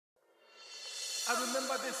I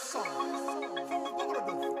remember this song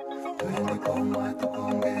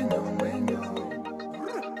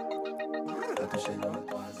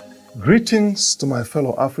from Greetings to my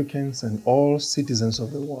fellow Africans and all citizens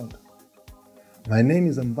of the world. My name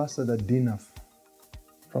is Ambassador D-Naff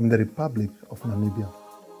from the Republic of Namibia,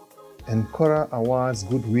 and KORA awards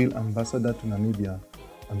Goodwill Ambassador to Namibia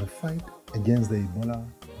on the fight against the Ebola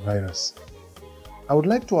virus. I would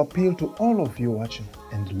like to appeal to all of you watching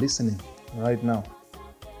and listening right now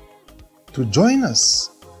to join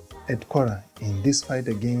us at KORA in this fight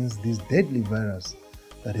against this deadly virus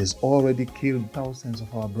that has already killed thousands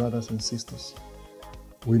of our brothers and sisters.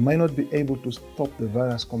 We might not be able to stop the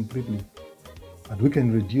virus completely, but we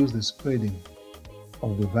can reduce the spreading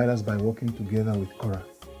of the virus by working together with KORA.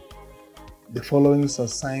 The following are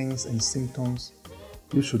signs and symptoms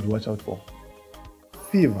you should watch out for: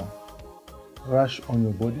 fever, rash on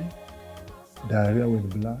your body, diarrhea with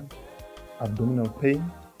blood, abdominal pain,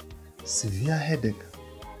 severe headache,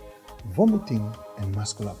 vomiting, and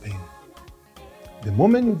muscular pain. The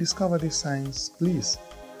moment you discover these signs, please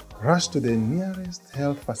rush to the nearest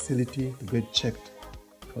health facility to get checked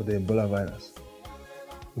for the Ebola virus.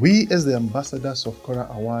 We, as the ambassadors of KORA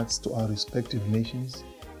Awards to our respective nations,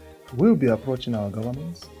 will be approaching our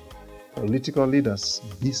governments, political leaders,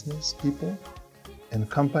 business people, and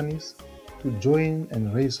companies to join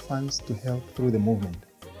and raise funds to help through the movement.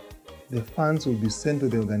 The funds will be sent to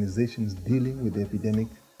the organizations dealing with the epidemic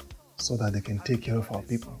so that they can take care of our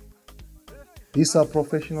people. These are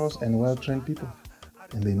professionals and well-trained people,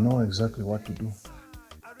 and they know exactly what to do.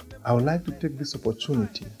 I would like to take this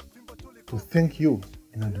opportunity to thank you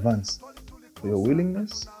in advance for your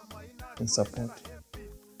willingness and support.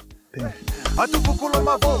 Thank you.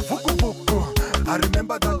 I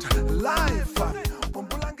remember that life